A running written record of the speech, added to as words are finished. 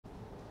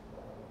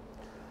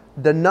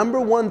The number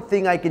one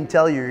thing I can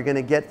tell you you're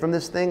gonna get from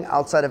this thing,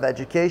 outside of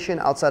education,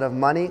 outside of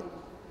money,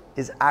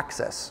 is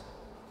access.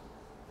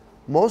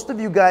 Most of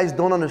you guys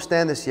don't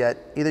understand this yet.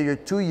 Either you're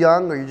too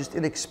young or you're just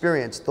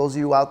inexperienced. Those of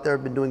you out there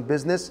have been doing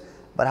business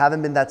but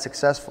haven't been that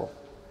successful.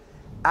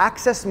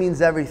 Access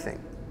means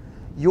everything.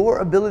 Your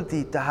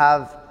ability to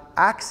have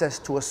access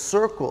to a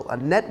circle, a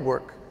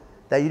network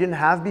that you didn't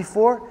have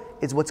before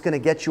is what's gonna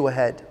get you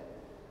ahead.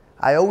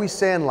 I always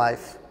say in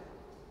life,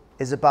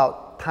 is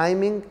about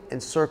timing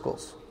and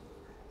circles.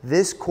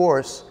 This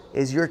course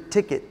is your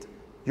ticket,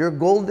 your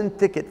golden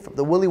ticket from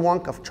the Willy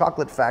Wonka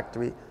chocolate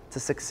factory to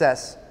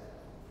success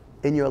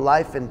in your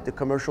life and the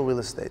commercial real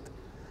estate.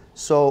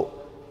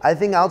 So I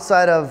think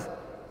outside of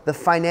the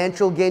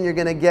financial gain you're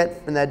gonna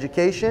get from the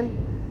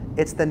education,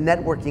 it's the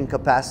networking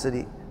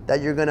capacity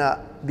that you're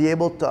gonna be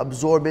able to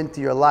absorb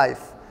into your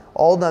life.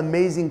 All the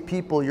amazing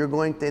people you're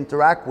going to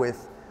interact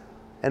with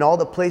and all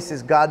the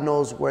places God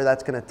knows where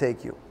that's gonna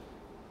take you.